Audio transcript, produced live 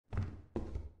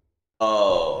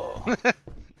Oh.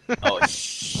 Oh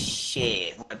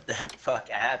shit. What the fuck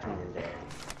happened in there?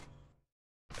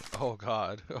 Oh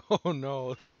god. Oh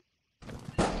no.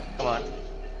 Come on.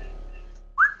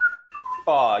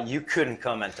 Oh, you couldn't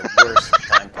come at the worst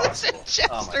time It's a possible. Oh my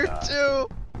Chester god. too.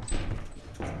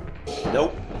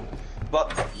 Nope.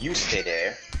 But you stay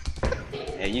there.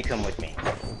 Yeah, you come with me.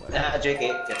 Ah, JK,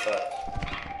 get fucked.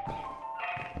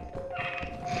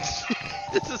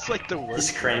 This is like the worst.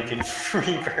 He's cranking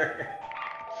Freebird.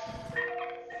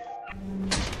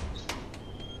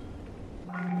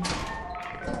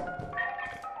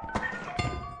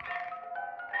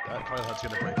 That Twililight's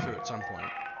gonna break through at some point.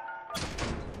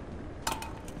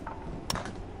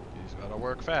 He's gotta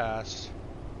work fast.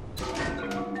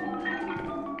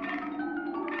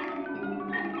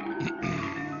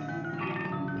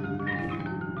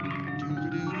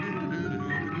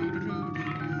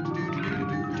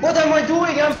 What am I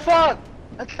doing? I'm fucked!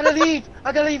 I gotta leave!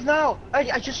 I gotta leave now!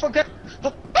 I just forgot!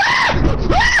 What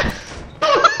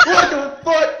the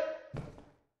fuck?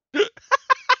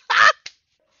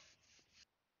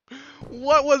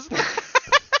 What was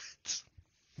that?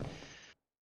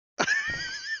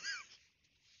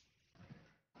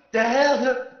 The hell do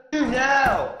I do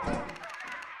now?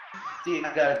 Dude,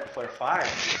 I gotta go for the fire.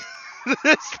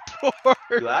 This poor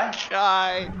Do I?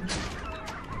 guy.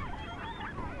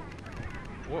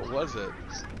 What was it?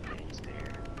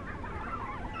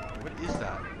 What is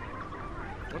that?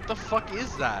 What the fuck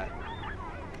is that?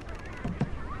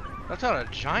 That's not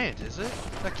a giant, is it?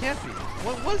 That can't be.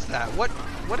 What was that?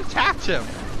 What attacked him?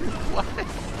 What?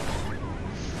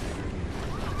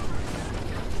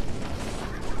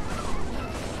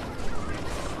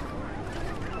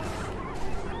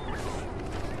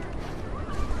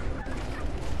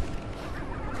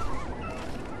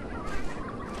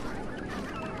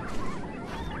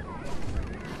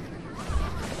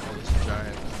 Oh, this is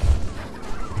giant.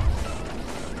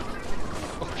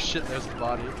 Oh shit, there's the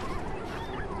body.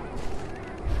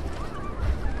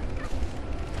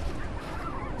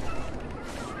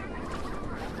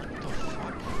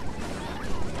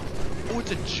 Oh,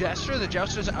 it's a jester? The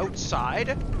jester's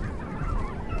outside?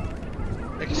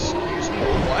 Excuse me,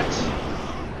 what?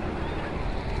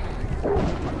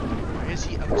 Why is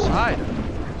he outside?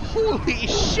 Holy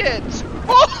shit!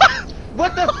 Oh!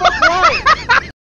 What the fuck? Why?